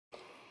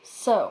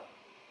So,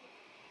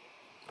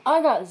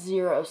 I got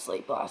 0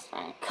 sleep last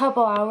night.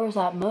 Couple hours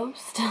at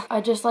most.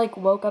 I just like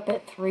woke up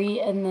at 3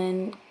 and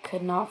then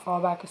could not fall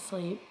back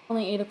asleep.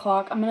 Only 8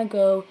 o'clock. I'm gonna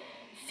go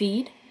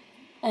feed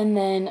and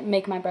then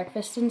make my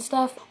breakfast and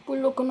stuff.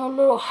 We're looking a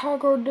little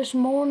haggard this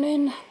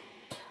morning.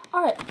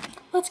 Alright,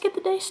 let's get the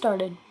day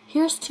started.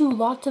 Here's to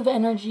lots of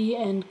energy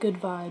and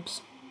good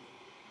vibes.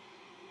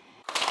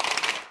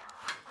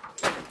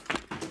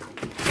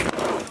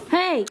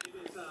 Hey,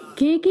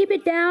 can you keep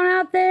it down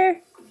out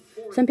there?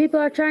 Some people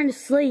are trying to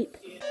sleep.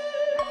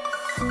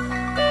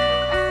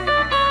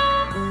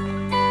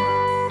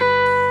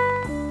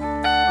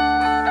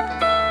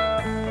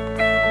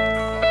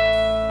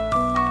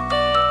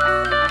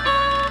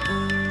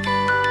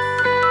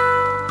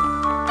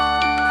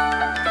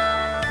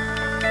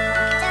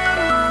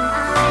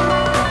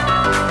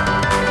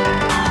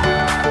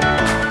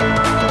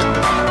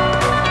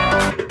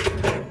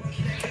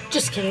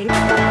 Just kidding.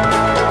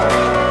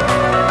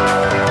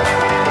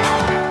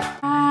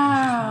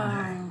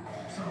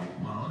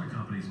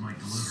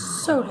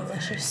 So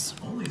delicious.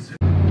 Roll this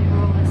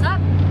up.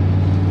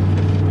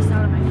 Get this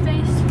out of my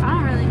face. I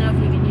don't really know if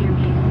you can hear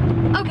me.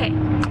 Okay,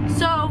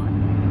 so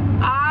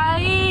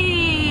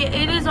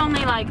it is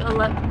only like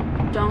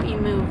 11. Don't you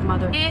move,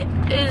 mother. It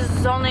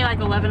is only like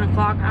 11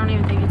 o'clock. I don't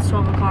even think it's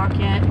 12 o'clock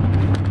yet.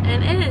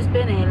 And it has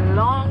been a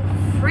long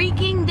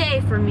freaking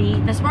day for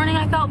me. This morning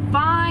I felt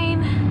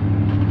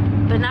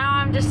fine, but now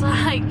I'm just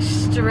like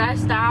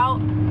stressed out.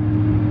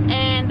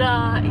 And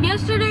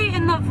yesterday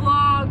in the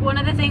vlog, one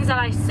of the things that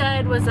I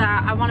said was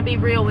that I want to be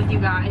real with you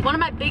guys. One of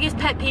my biggest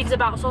pet peeves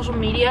about social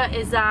media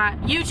is that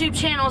YouTube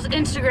channels,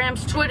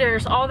 Instagrams,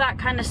 Twitters, all that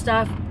kind of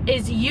stuff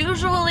is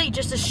usually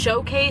just a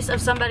showcase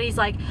of somebody's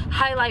like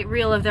highlight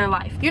reel of their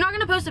life. You're not going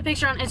to post a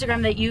picture on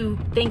Instagram that you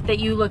think that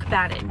you look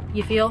bad in.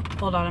 You feel?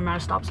 Hold on, I'm at a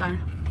stop sign.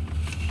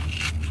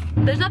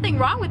 There's nothing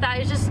wrong with that.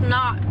 It's just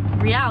not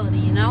reality,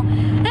 you know?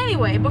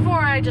 Anyway, before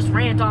I just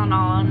rant on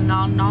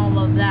all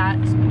of that,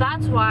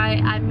 that's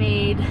why I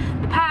made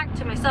the pact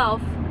to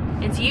myself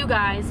and to you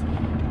guys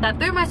that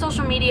through my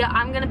social media,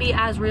 I'm gonna be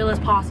as real as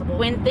possible.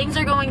 When things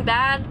are going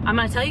bad, I'm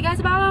gonna tell you guys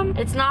about them.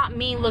 It's not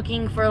me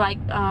looking for like,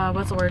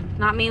 what's the word?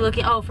 Not me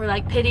looking, for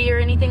like pity or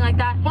anything like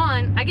that.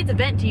 One, I get to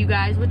vent to you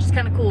guys, which is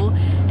kind of cool.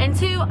 And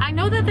two, I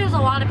know that there's a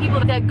lot of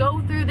people that go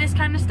through this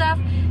kind of stuff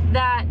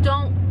that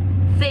don't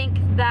think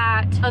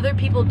that other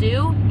people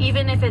do,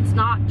 even if it's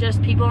not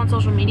just people on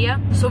social media.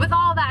 So with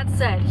all that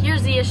said,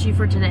 here's the issue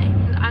for today.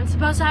 I'm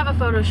supposed to have a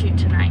photo shoot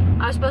tonight.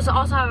 I was supposed to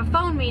also have a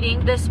phone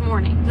meeting this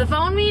morning. The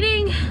phone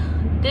meeting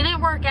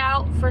didn't work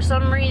out for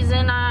some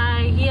reason.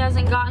 He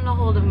hasn't gotten a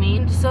hold of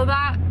me, so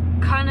that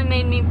kind of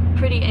made me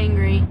pretty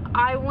angry.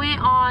 I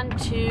went on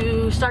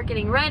to start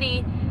getting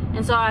ready,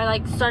 and so I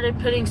like started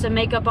putting some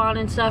makeup on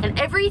and stuff, and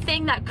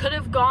everything that could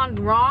have gone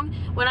wrong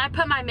when I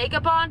put my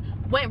makeup on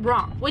went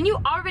wrong. When you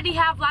already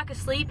have lack of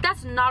sleep,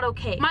 that's not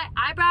okay. My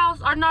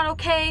eyebrows are not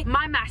okay.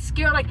 My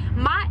mascara, like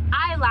my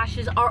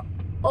eyelashes are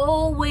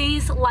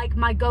always like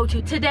my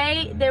go-to.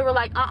 Today, they were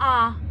like,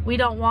 we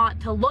don't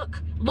want to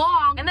look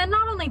long. And then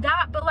not only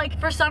that, but like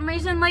for some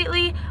reason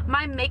lately,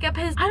 my makeup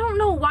has, I don't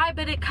know why,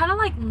 but it kind of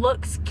like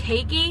looks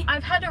cakey.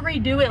 I've had to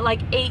redo it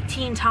like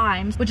 18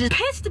 times, which has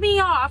pissed me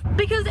off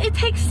because it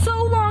takes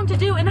so long to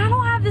do and I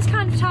don't have this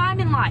kind of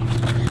time in life.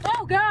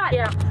 Oh God.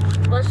 Yeah,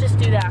 let's just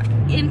do that.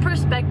 In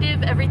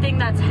perspective, everything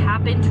that's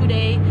happened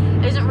today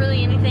isn't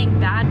really anything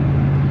bad.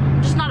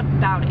 I'm just not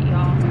about it,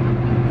 y'all.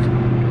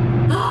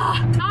 Now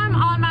I'm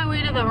on my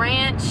way to the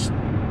ranch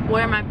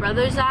where my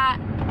brother's at,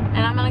 and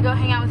I'm gonna go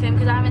hang out with him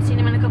because I haven't seen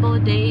him in a couple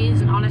of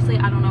days, and honestly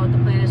I don't know what the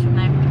plan is from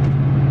there.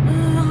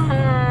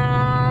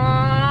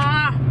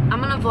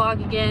 I'm gonna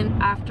vlog again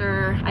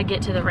after I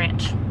get to the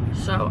ranch,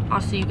 so I'll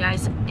see you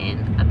guys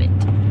in a bit.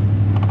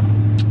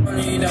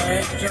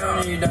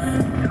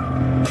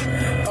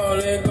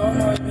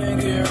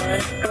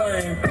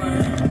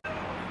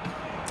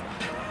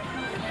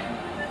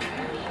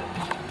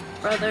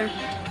 Brother,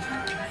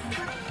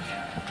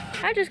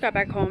 I just got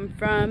back home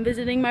from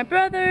visiting my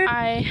brother.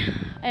 I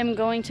am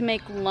going to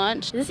make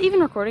lunch. Is this even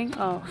recording?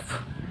 Oh,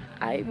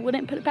 I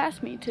wouldn't put it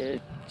past me to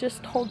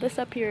just hold this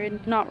up here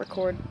and not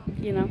record,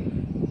 you know?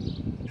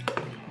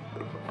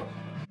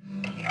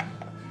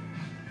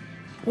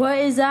 What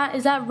is that?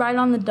 Is that right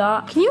on the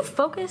dot? Can you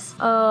focus?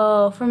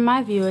 Oh, from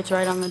my view, it's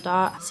right on the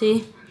dot.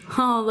 See?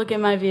 Oh, look at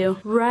my view.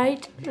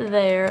 Right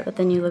there. But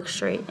then you look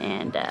straight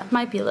and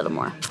might be a little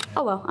more.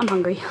 Oh well, I'm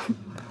hungry.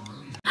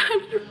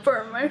 I just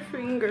burned my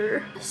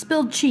finger.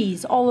 Spilled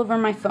cheese all over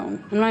my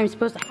phone. I'm not even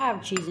supposed to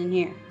have cheese in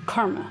here.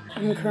 Karma.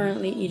 I'm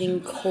currently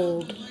eating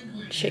cold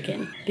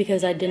chicken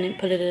because I didn't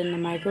put it in the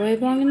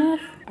microwave long enough.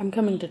 I'm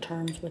coming to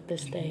terms with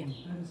this day.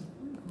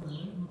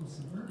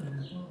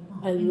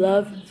 I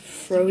love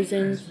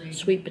frozen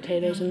sweet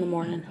potatoes in the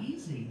morning.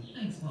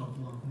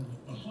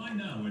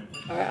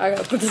 Alright, I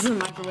gotta put this in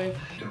the microwave.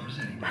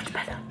 Much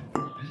better.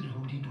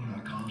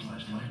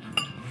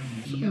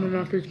 My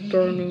mouth is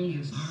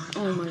burning.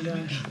 Oh my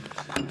gosh.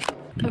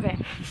 Okay.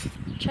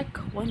 Check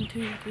 1,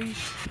 2, 3.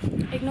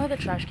 Ignore the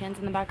trash cans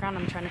in the background.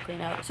 I'm trying to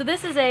clean up. So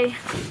this is a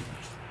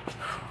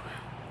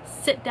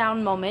sit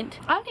down moment.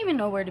 I don't even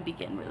know where to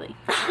begin, really.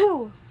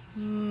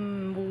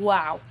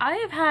 Wow. I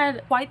have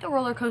had quite the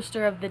roller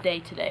coaster of the day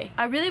today.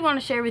 I really want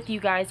to share with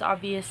you guys,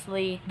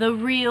 obviously, the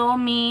real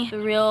me, the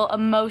real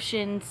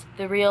emotions,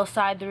 the real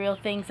side, the real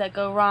things that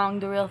go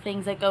wrong, the real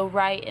things that go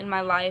right in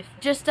my life,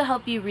 just to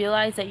help you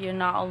realize that you're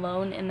not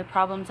alone in the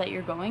problems that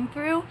you're going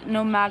through,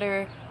 no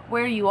matter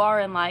where you are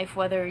in life,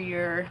 whether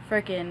you're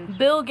freaking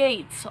Bill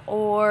Gates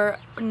or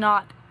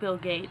not Bill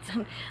Gates.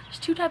 There's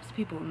two types of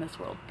people in this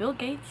world, Bill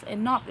Gates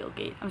and not Bill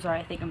Gates. I'm sorry,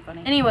 I think I'm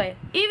funny. Anyway,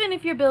 even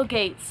if you're Bill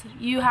Gates,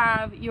 you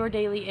have your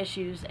daily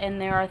issues,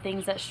 and there are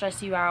things that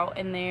stress you out,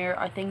 and there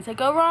are things that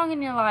go wrong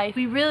in your life.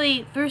 We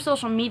really, through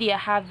social media,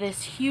 have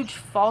this huge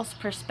false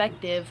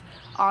perspective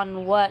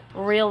on what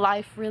real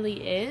life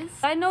really is.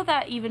 I know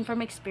that even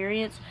from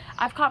experience,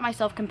 I've caught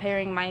myself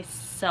comparing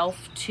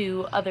myself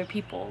to other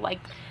people, like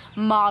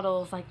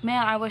models, like,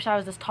 man, I wish I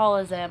was as tall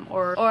as them,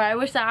 or I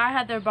wish that I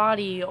had their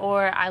body,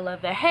 or I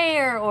love their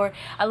hair, or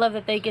I love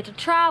that they get to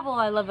travel,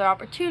 I love their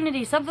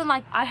opportunities, something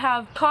like. I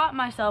have caught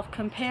myself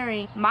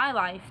comparing my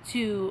life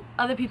to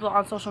other people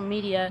on social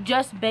media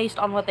just based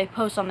on what they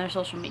post on their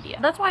social media.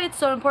 That's why it's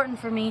so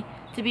important for me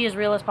to be as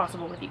real as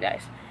possible with you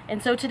guys.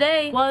 And so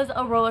today was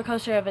a roller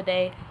coaster of a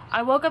day.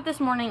 I woke up this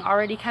morning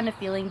already kind of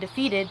feeling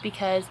defeated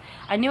because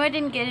I knew I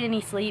didn't get any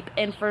sleep,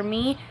 and for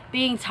me,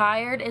 being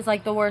tired is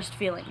like the worst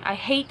feeling. I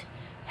hate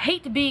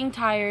being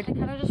tired. I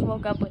kind of just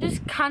woke up with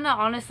just kind of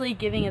honestly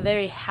giving a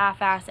very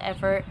half-ass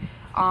effort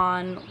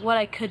on what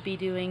I could be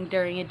doing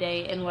during a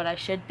day and what I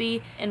should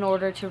be in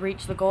order to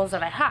reach the goals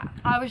that I have.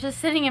 I was just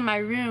sitting in my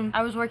room.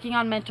 I was working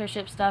on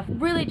mentorship stuff,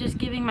 really just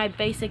giving my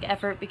basic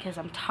effort because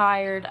I'm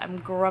tired, I'm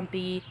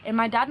grumpy, and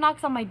my dad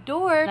knocks on my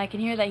door and I can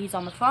hear that he's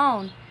on the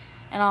phone.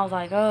 And I was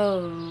like,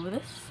 oh,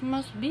 this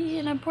must be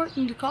an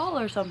important call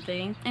or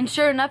something. And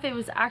sure enough, it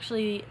was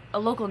actually a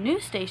local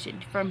news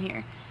station from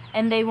here.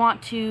 And they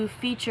want to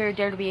feature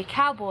Dare to Be a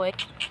Cowboy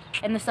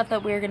and the stuff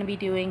that we're going to be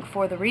doing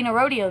for the Reno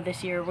Rodeo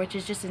this year, which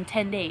is just in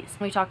 10 days.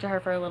 We talked to her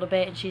for a little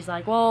bit and she's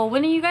like, well,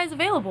 when are you guys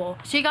available?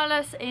 She got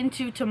us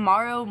into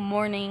tomorrow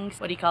morning's,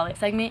 what do you call it,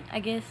 segment, I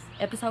guess,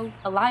 episode,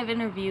 a live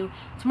interview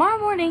tomorrow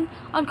morning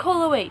on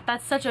Colo 8.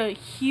 That's such a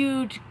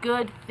huge,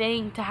 good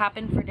thing to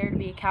happen for Dare to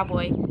Be a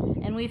Cowboy.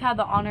 And we've had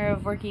the honor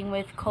of working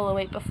with Colo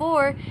 8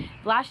 before,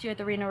 last year at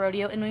the Reno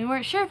Rodeo, and we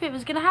weren't sure if it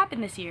was going to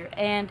happen this year.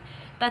 And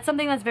that's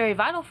something that's very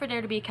vital for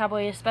Dare to Be a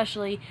Cowboy,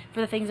 especially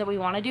for the things that we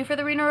want to do for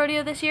the Reno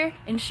Rodeo this year.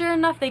 And sure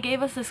enough, they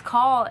gave us this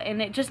call,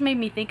 and it just made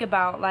me think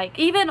about, like,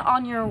 even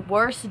on your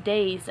worst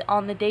days,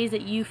 on the days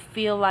that you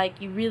feel like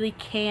you really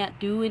can't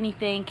do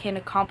anything, can't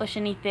accomplish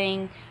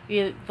anything,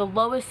 the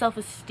lowest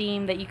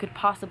self-esteem that you could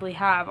possibly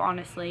have,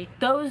 honestly,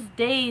 those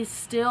days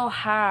still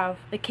have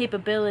the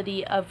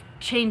capability of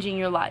changing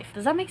your life.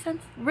 Does that make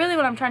sense? Really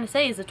what I'm trying to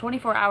say is the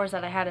 24 hours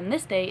that I had in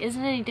this day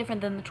isn't any different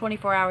than the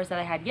 24 hours that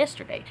I had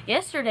yesterday.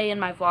 Yesterday in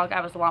my vlog,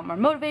 I was a lot more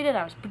motivated,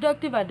 I was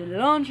productive, I did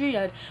laundry,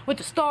 I went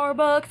to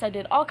Starbucks, I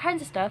did all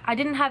kinds of stuff. I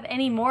didn't have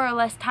any more or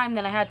less time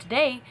than I had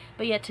today,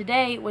 but yet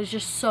today was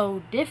just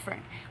so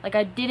different. Like,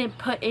 I didn't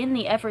put in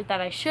the effort that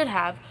I should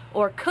have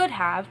or could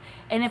have,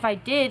 and if I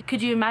did,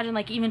 could you imagine,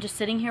 like, even just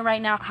sitting here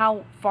right now,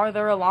 how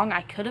farther along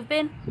I could have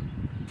been?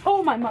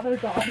 Oh my mother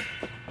God.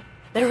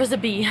 There was a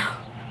bee.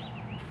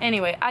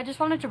 Anyway, I just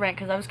wanted to rant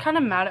because I was kind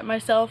of mad at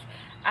myself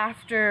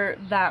after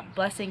that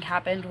blessing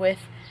happened with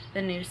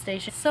the news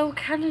station. So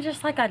kind of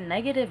just like a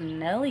negative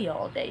Nelly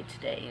all day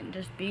today, and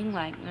just being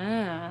like,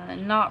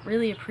 and not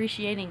really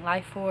appreciating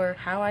life for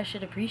how I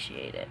should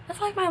appreciate it.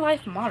 That's like my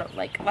life motto.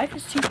 Like, life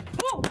is too...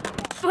 Whoa!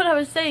 What I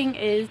was saying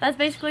is, that's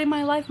basically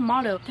my life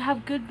motto, to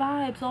have good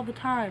vibes all the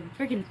time.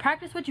 Freaking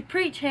practice what you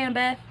preach,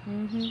 Beth.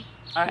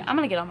 Alright, I'm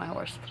gonna get on my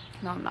horse.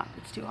 No, I'm not.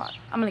 It's too hot.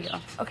 I'm gonna get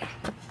on. Okay.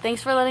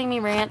 Thanks for letting me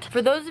rant.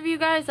 For those of you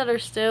guys that are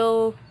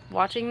still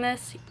watching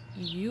this,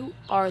 you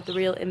are the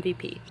real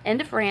MVP.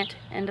 End of rant.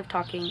 End of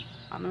talking.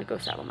 I'm gonna go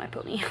saddle my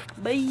pony.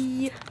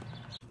 Bye.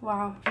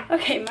 Wow.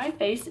 Okay, my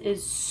face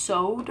is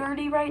so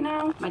dirty right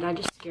now. My dad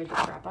just scared the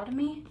crap out of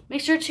me.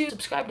 Make sure to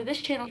subscribe to this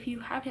channel if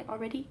you haven't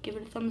already. Give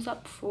it a thumbs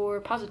up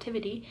for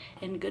positivity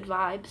and good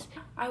vibes.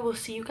 I will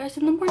see you guys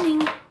in the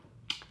morning.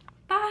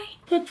 Bye.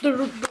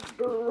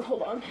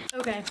 Hold on.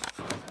 Okay.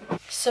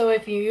 So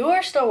if you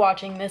are still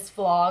watching this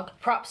vlog,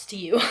 props to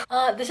you.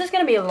 This is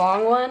gonna be a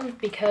long one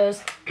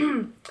because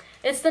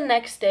it's the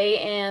next day,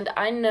 and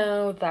I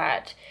know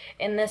that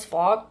in this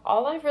vlog,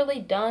 all I've really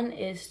done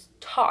is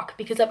talk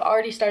because I've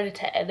already started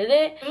to edit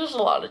it. There's just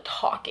a lot of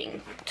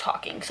talking.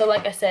 So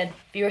like I said,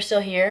 if you're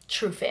still here,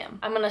 true fam,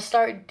 I'm gonna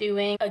start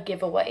doing a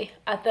giveaway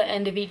at the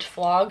end of each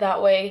vlog.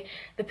 That way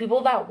the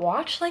people that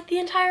watch like the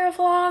entire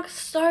vlog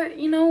start,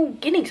 you know,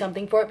 getting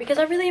something for it because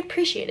I really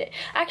appreciate it.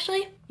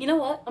 Actually, you know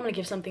what? I'm gonna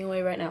give something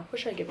away right now. What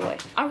should I give away?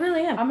 I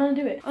really am. I'm gonna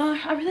do it.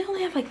 I really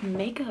only have like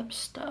makeup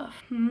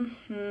stuff.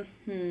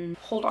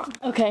 Hold on.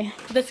 Okay,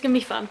 that's gonna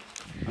be fun.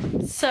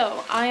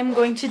 So I am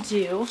going to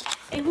do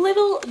a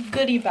little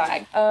goodie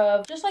bag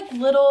of just like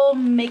little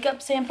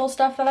makeup sample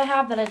stuff that I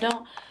have that I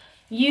don't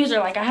use or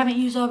like I haven't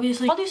used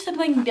obviously. I'll do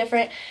something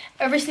different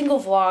every single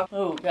vlog.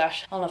 Oh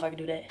gosh, I don't know if I can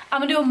do that.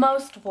 I'm gonna do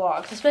most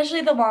vlogs,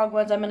 especially the long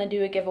ones. I'm gonna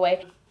do a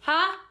giveaway.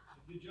 Huh?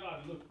 Good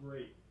job, you look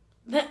great.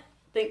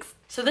 Thanks.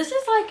 So this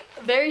is like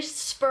very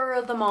spur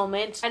of the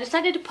moment. I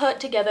decided to put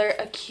together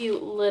a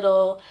cute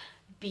little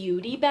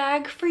beauty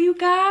bag for you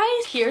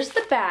guys. Here's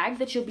the bag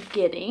that you'll be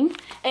getting.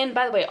 And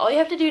by the way, all you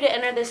have to do to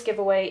enter this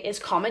giveaway is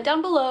comment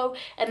down below,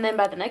 and then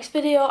by the next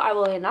video I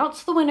will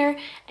announce the winner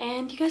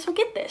and you guys will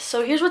get this.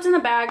 So here's what's in the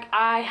bag.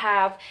 I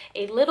have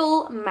a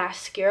little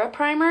mascara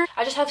primer.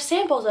 I just have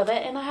samples of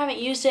it and I haven't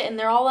used it and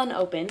they're all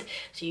unopened,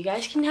 so you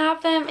guys can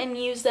have them and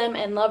use them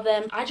and love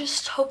them. I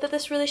just hope that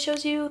this really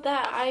shows you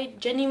that I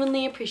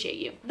genuinely appreciate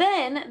you.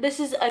 Then this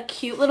is a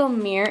cute little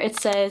mirror. It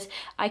says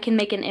I can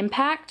make an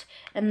impact.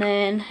 And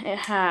then it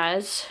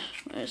has,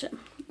 what is it?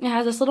 It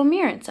has this little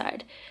mirror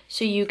inside.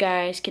 So you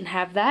guys can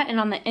have that.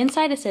 And on the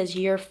inside it says,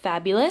 "You're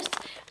fabulous."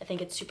 I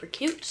think it's super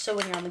cute. So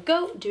when you're on the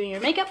go doing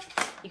your makeup,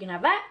 you can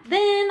have that.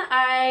 Then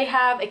I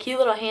have a cute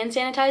little hand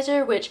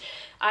sanitizer, which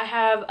I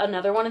have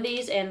another one of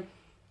these, and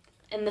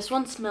this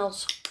one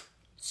smells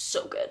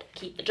so good.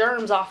 Keep the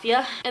germs off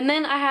ya. And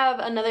then I have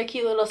another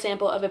cute little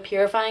sample of a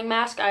purifying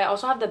mask. I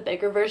also have the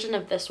bigger version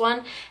of this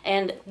one,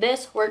 and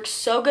this works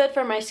so good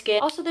for my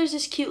skin. Also, there's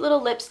this cute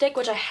little lipstick,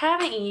 which I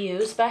haven't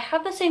used, but I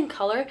have the same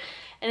color,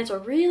 and it's a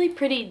really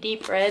pretty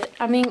deep red.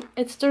 I mean,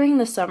 it's during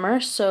the summer,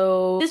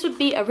 so this would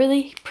be a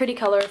really pretty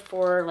color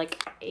for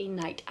like a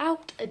night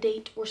out, a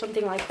date, or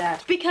something like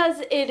that. Because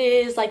it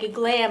is like a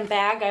glam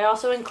bag, I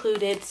also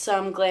included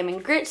some Glam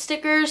and Grit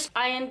stickers.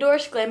 I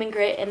endorse Glam and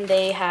Grit, and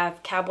they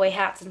have cowboy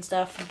hats and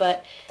stuff,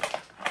 but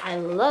I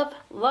love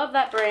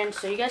that brand,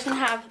 so you guys can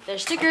have their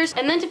stickers.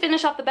 And then to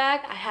finish off the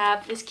bag, I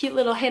have this cute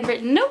little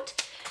handwritten note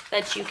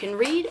that you can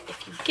read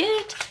if you get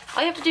it.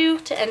 All you have to do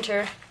to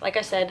enter, like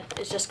I said,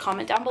 is just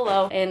comment down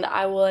below and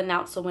I will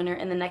announce the winner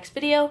in the next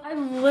video. I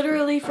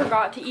literally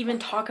forgot to even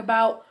talk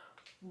about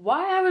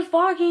why I was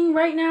vlogging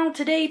right now,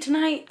 today,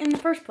 tonight, in the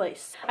first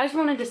place. I just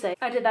wanted to say,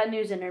 I did that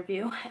news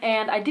interview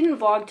and I didn't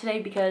vlog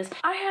today because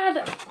I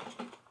had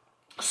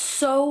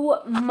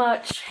so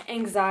much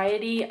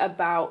anxiety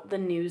about the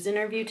news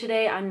interview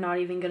today. I'm not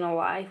even gonna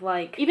lie.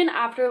 Like, even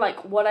after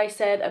like what I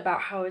said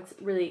about how it's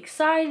really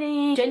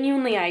exciting,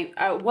 genuinely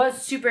I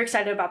was super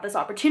excited about this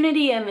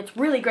opportunity, and it's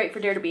really great for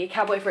Dare to Be a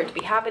Cowboy for it to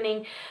be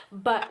happening,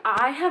 but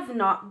I have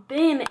not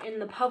been in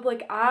the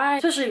public eye,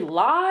 especially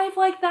live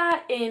like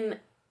that, in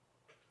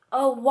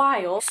a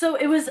while. So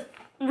it was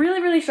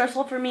really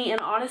stressful for me,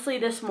 and honestly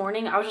this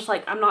morning I was just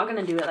like, I'm not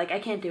gonna do it. Like, I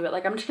can't do it.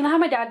 Like, I'm just gonna have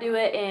my dad do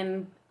it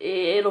and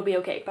it'll be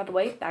okay. By the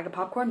way, bag of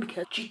popcorn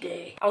because cheat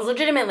day. I was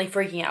legitimately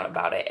freaking out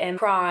about it and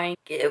crying.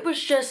 It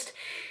was just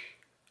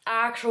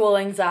actual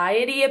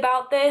anxiety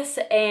about this,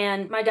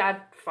 and my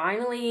dad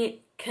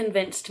finally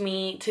convinced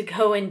me to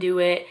go and do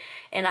it,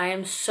 and I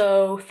am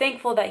so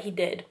thankful that he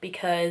did,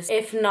 because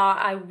if not,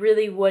 I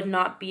really would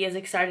not be as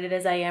excited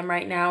as I am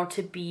right now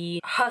to be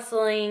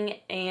hustling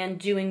and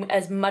doing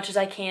as much as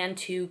I can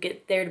to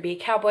get There to Be a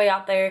Cowboy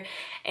out there,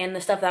 and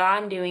the stuff that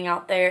I'm doing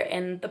out there,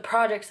 and the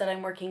projects that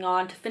I'm working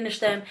on to finish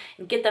them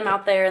and get them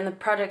out there, and the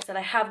projects that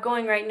I have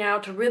going right now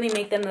to really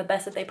make them the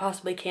best that they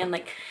possibly can.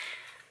 Like,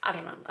 I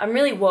don't know. I'm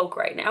really woke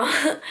right now.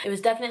 It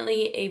was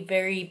definitely a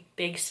very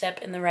big step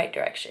in the right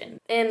direction.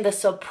 And the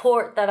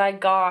support that I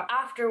got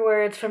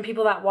afterwards from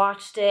people that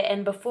watched it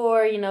and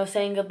before, you know,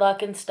 saying good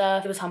luck and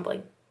stuff, it was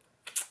humbling,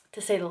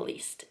 to say the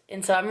least.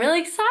 And so I'm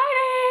really excited.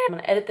 I'm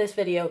gonna edit this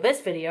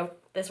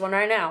one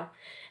right now,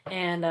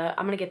 and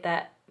I'm gonna get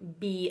that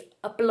be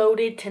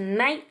uploaded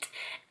tonight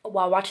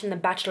while watching The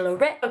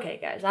Bachelorette. Okay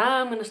guys,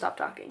 I'm gonna stop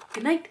talking.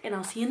 Good night, and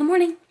I'll see you in the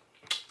morning.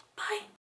 Bye.